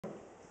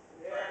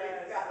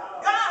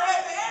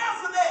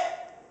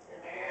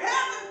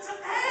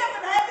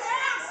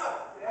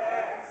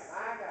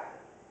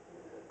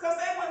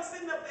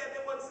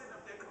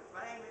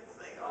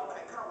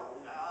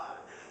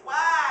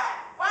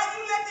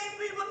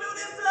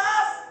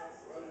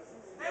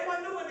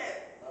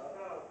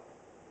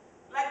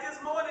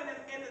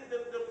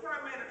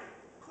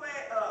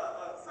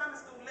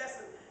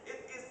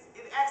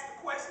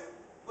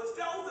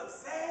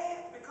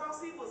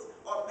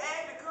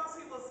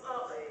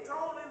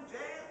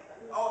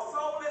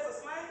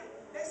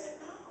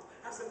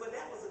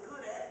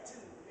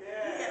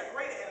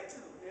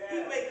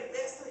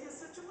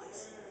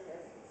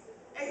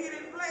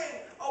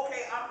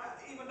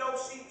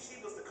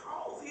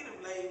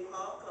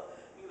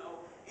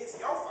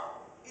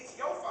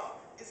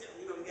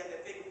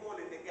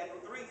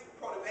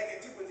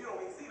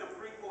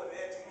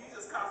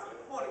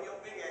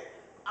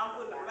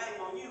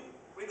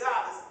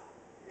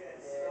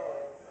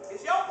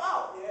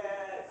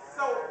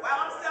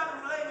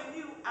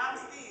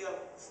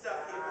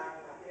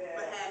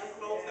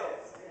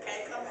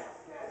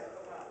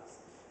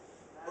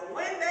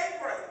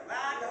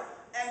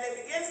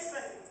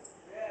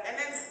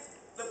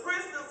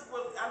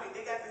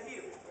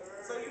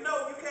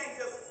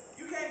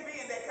you can't be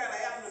in that kind of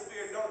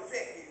atmosphere and don't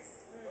affect you.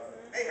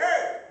 They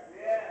heard.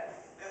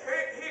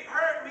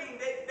 Heard mean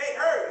they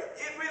heard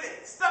it. It really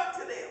stuck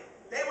to them.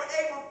 They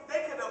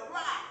could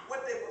apply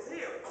what they was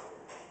hearing.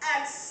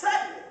 And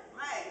suddenly,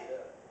 man,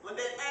 when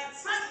that and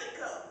suddenly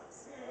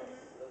comes,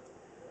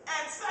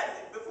 and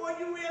suddenly, before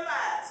you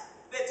realize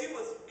that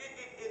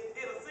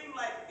it'll seem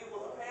like it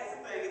was a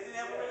passing thing. It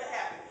never really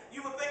happened.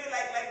 You were thinking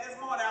like this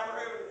morning, I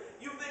heard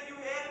you think you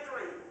had a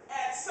dream,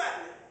 and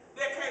suddenly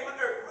there came an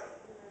earthquake,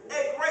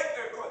 a great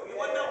earthquake. It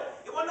wasn't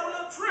no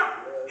little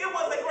tremor. It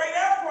was a great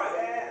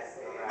earthquake,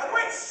 a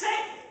great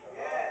shaking.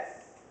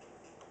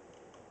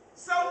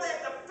 So that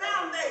the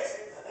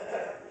foundation,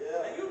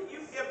 and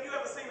if you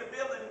ever seen a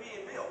building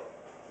being built,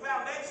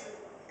 foundation,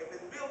 if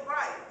it's built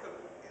right,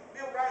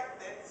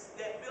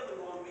 that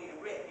building won't be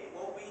wrecked. It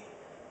won't be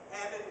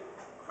having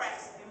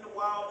cracks in the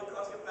wall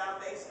because your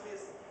foundation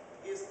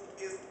is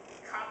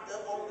cocked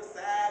up on the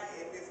side.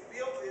 If it's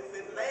built, if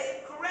it's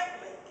laid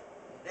correctly,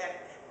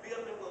 that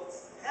building will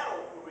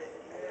settle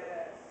correctly.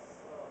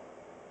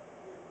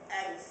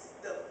 And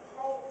the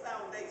whole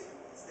foundation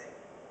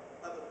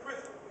of the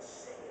prison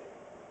was shaken.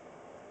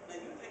 Now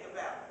you think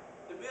about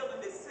the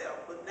building itself,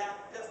 but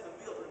not just the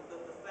building,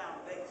 but the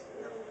foundation.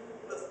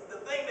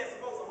 The thing that's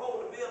supposed to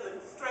hold the building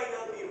straight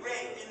up,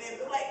 erect, and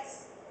in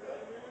place.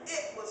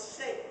 It was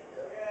shaken.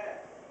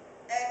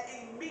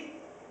 And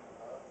immediately.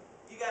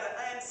 You got to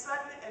and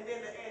suddenly and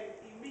then the and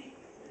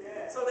immediately.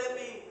 So that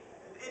means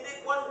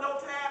it wasn't no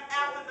time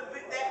after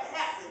that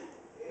happened.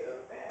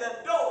 The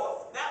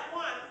doors, not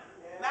one,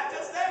 not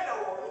just that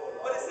door,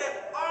 but it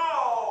said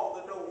all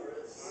the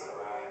doors.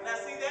 Now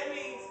see, that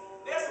means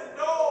there's some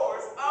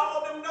doors,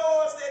 all them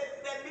doors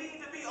that need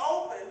to be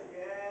open,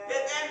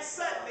 and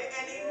suddenly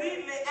and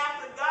immediately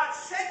after God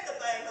shake the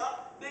thing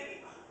up, see,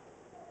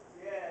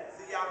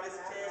 y'all miss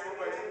a chance to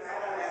worship.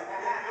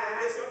 You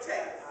miss your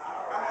chance.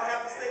 I'm going to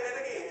have to say that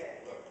again.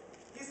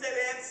 He said,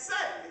 and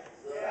suddenly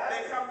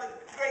there comes the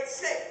great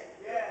shake.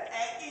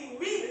 And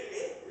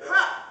immediately,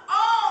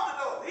 all the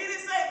doors. He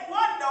didn't say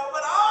one door,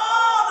 but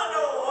all the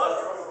doors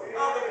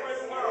of the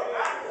prison world.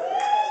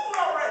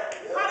 Glory.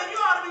 Honey, you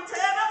ought to be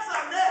tearing up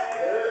something there.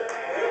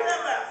 You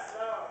tell us.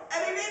 And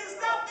he didn't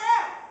stop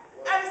there.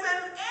 And he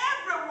said,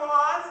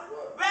 everyone's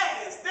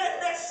bands,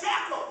 they're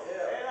shackled.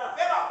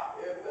 Fell off.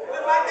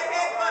 Look like they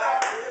had cut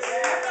off.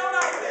 Don't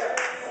know that.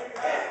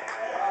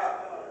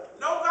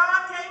 No God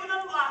came and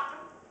unlocked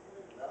them.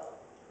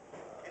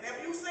 And if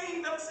you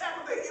seen them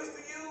shackles they used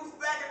to use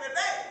back in the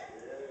day,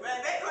 man,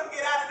 they couldn't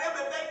get out of them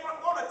if they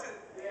wanted to.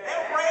 They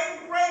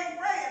prayed,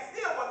 and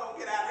still wasn't going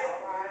to get out of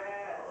them.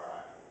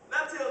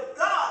 Until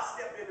God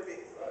stepped in the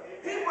midst.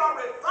 He brought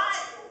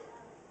revival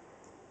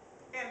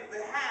in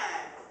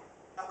behind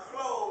a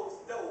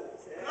closed door,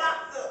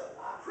 locked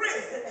up,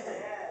 prison,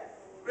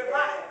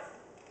 revival.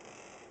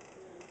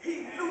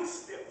 He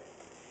loosed them.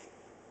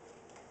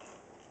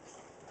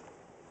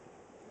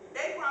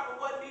 They probably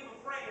wasn't even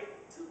praying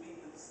to be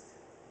loosed.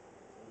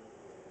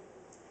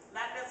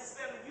 Not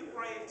necessarily you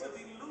praying to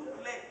be loosed,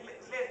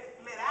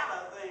 let out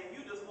of a thing.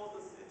 You just want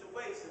the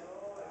situation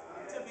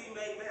to be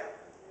made better.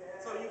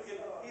 So you can,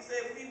 he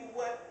said, he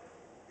would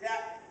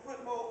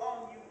put more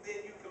on you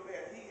than you can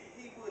bear.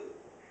 He wouldn't.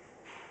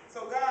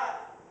 So God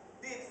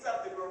did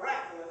something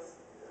miraculous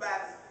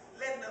by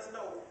letting us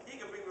know he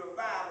can bring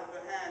revival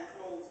behind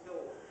closed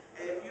doors.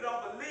 And if you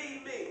don't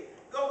believe me,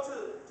 go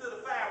to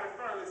the fiery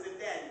furnace in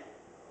Daniel,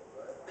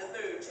 the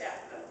 3rd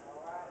chapter.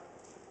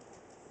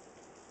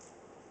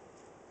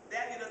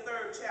 Daniel, the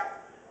 3rd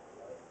chapter.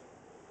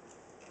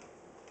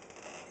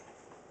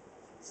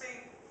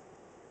 See,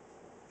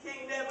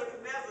 King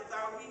Nebuchadnezzar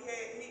thought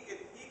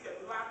he could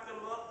lock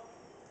them up.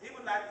 He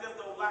would not just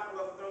don't lock them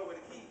up and throw away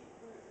the key.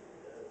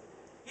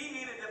 He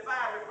needed the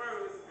fiery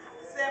furnace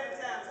 7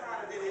 times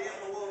hotter than it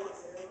ever was.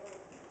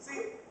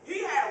 See,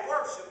 he had a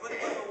worship, but it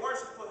wasn't a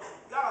worship for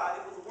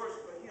God, it was a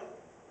worship for him.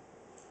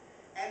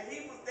 And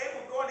they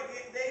wanted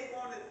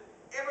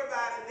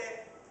everybody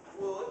that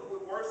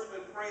would worship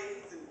and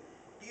praise and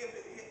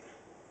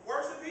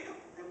worship him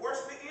and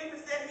worship the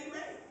image that he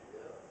made.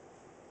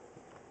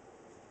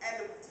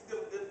 And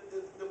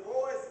the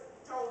boys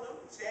told him,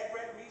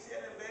 Shadrach, Meshach,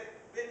 and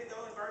Abednego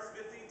in verse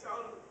 15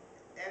 told him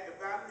at the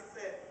bottom,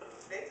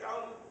 they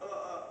told him,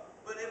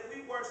 but if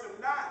we worship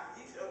not,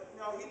 he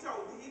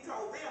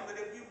told them, but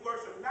if you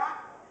worship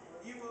not,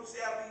 you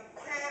shall be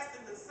cast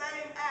in the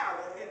same hour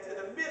into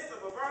the midst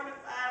of a burning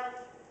fiery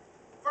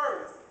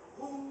furnace.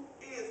 Who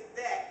is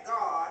that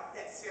God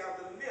that shall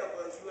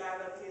deliver you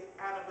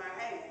out of my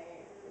hand?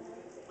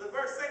 But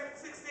verse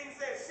 16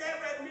 says,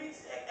 Shadrach,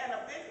 Meshach, and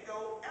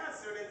Abednego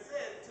answered and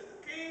said to the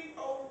king,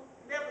 O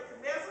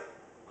Nebuchadnezzar,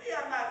 we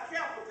are not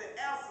careful to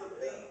answer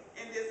thee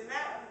in this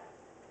matter.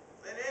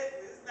 And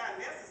it's not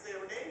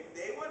necessary.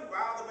 They wasn't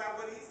bothered by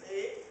what he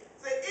said.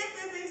 Say, if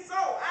it be so,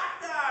 our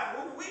God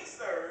whom we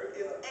serve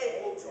is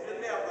able to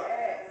deliver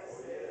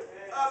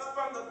us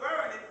from the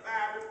burning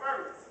fiery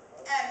furnace,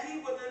 and he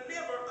will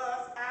deliver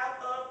us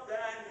out of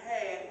thine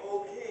hand,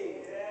 O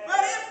king. But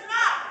if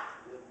not,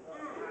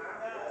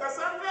 because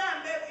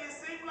sometimes it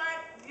seems like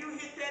you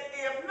hit that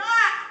if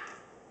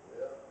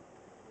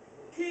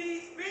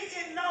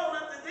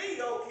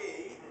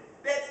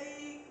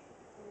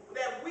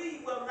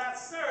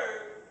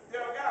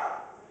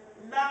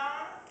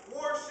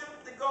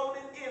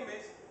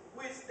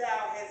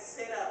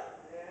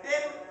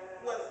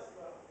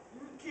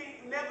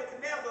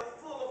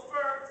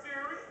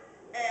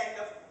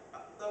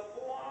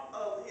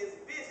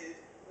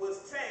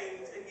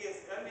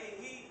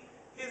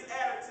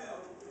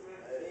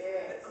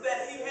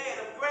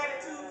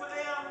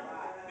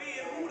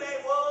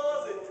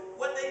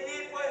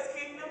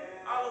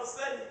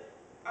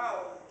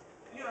Oh,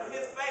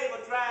 his favor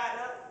dried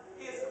up.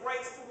 His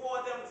grace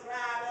toward them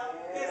dried up.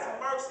 His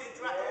mercy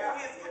dried up.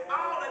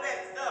 All of that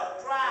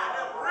stuff dried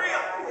up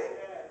real quick.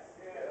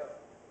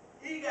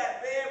 He got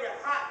very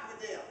hot with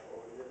them.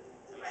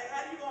 Like,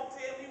 how you going to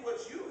tell me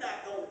what you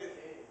not going to do?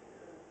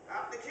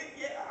 I'm the king.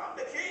 Yeah, I'm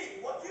the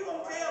king. What you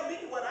going to tell me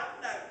what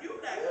you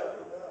not going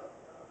to do?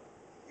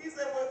 He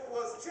said what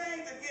was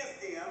changed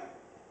against them.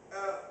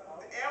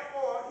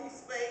 Therefore he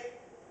spake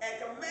and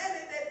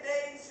commanded that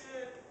they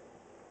should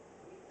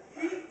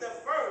heat the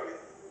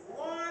furnace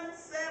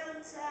 7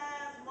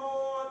 times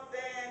more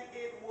than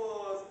it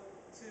was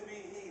to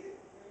be heated.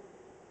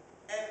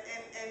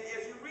 And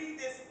as you read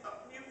this,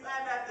 you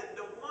find out that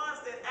the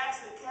ones that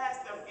actually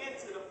cast them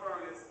into the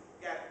furnace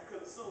got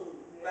consumed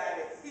by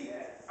the heat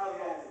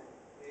alone.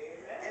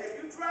 And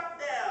if you drop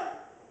down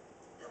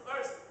to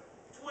verse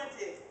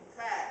 25,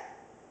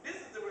 this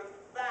is the revival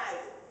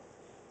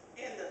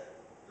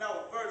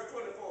verse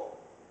 24.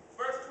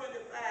 Verse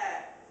 25,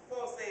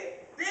 Paul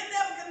said, Then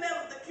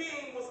Nebuchadnezzar the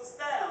king was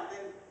astounded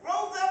and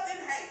rose up in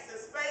haste and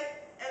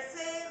spake and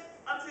said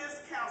unto his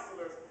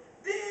counselors,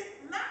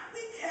 Did not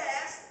we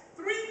cast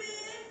 3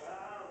 men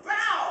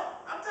bound?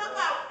 I'm talking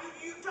about,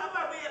 you talking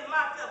about being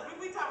locked up.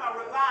 We talking about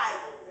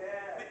revival.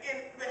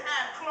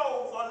 Behind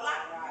closed or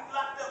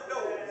locked up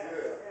doors.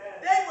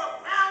 They were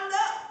bound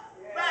up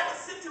by the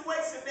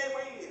situation they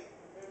were in.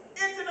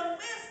 Into the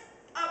midst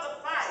of the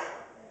fire,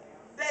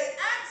 they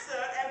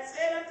answered and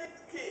said unto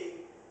the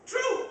king,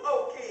 True,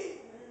 O king.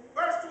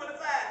 Verse 25,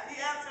 he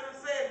answered and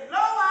said, Lo,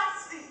 I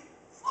see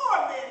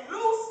 4 men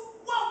loose,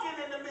 walking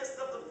in the midst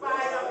of the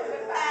fire,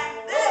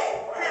 and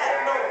they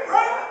had no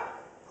hurt.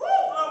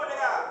 Glory to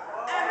God.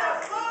 And the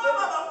form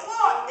of the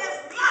Lord is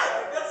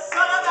like the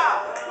Son of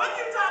God. What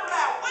you talking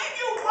about? When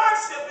you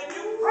worship and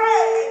you pray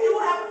and you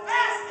have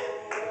fasted,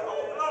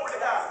 glory to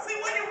God. See,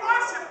 when you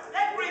worship,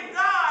 that brings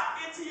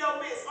God into your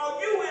midst, or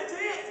you into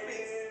his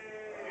midst.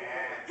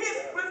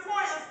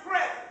 Before his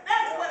presence.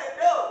 That's what it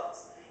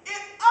does.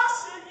 It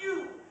ushers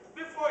you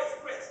before his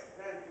presence.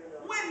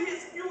 When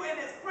you in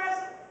his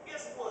presence,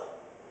 guess what?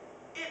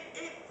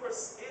 It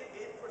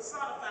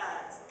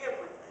personifies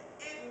everything.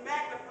 It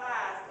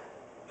magnifies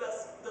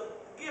the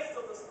gifts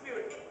of the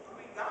Spirit.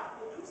 God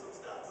will do some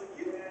stuff with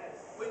you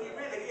when you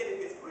really get in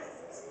his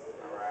presence.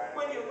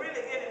 When you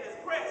really get in his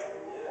presence.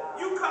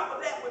 You couple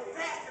that with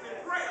fasting and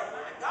prayer,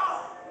 my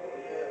God.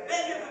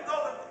 Then you can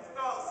go to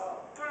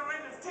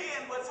Corinthians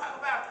 10, where it talks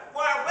about,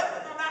 where our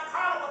weapons are not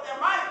carnal, but they're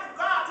mighty through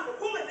God to the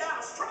pulling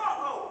down a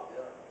stronghold.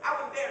 I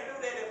wouldn't dare do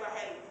that if I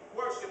hadn't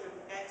worshiped and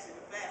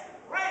actually fasted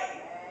and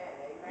prayed.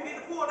 You need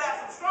to pull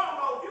down some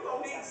strongholds. You're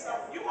going to need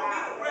something. You're going to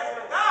need the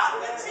presence of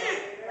God with you.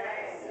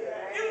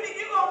 You're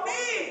going to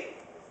need it.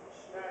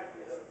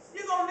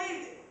 You're going to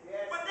need it.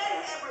 But they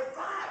had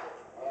revival.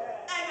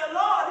 And the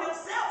Lord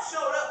himself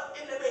showed up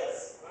in the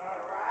midst.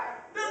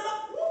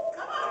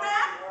 Come on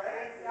now.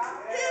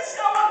 He'll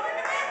show up in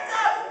the midst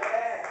of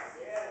it.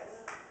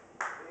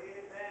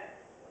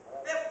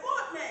 That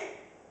 4th man,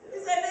 he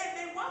said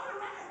they walking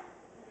around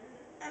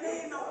and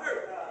they ain't no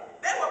hurt.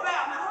 They were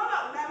bound. Now hold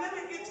up. Now let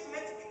me get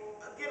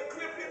a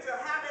clear picture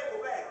of how they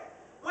were bound.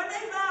 When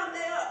they bound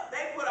they up,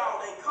 they put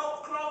all their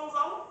coat clothes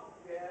on.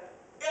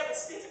 Every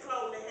stitch of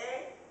clothes they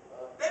had.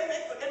 They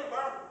made for them to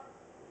burn.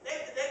 They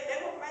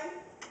were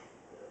playing.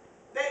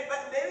 They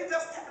didn't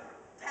just tie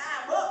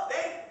them up.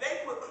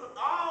 They put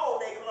all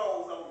their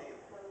clothes on them.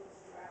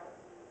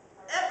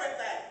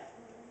 Everything.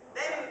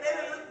 They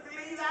didn't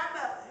leave out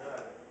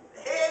nothing.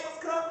 The head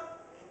was covered.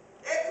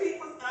 Their feet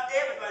was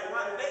everything.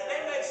 They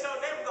made sure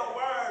they were going to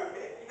burn.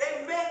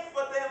 They meant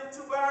for them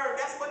to burn.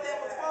 That's what that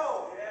was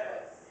for.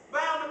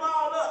 Bound them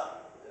all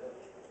up.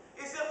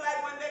 It's just like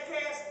when they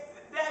cast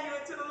Daniel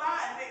into the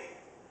lion den.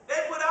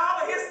 They put all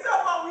of his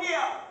stuff on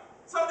him.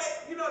 So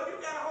that, if you got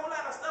a whole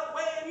lot of stuff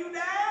weighing you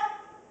down,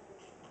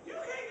 you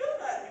can't do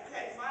nothing. You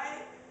can't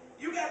fight.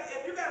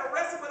 If you got to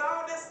wrestle with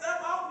all this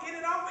stuff off, get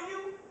it off of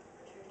you,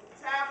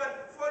 time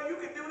before you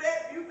can do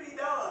that, you be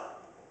done.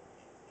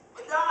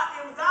 But God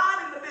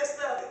in the midst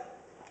of it.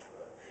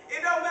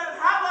 It don't matter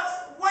how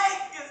much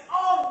weight is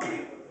on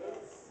you.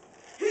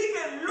 He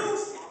can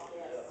loose it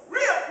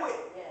real quick.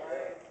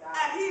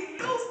 And he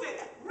loosed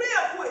it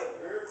real quick.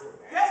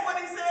 That's what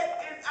he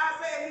said in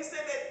Isaiah. He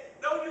said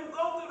that though you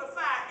go through the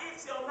fire,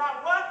 it shall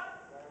not what?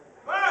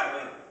 Burn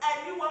you.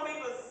 And you won't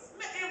even,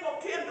 it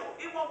won't kindle.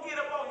 It won't get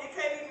up on you. You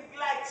can't even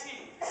light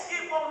you.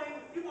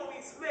 You won't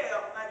even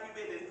smell like you've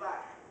been in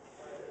fire.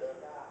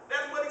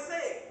 That's what he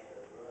said.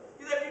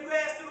 He said if you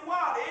pass through the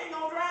water, it ain't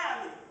going to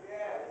drown you.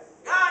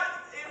 God,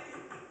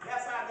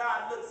 that's how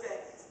God looks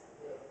at it.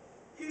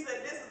 He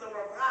said this is a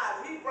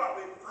revival. He brought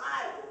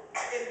revival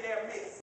in their midst.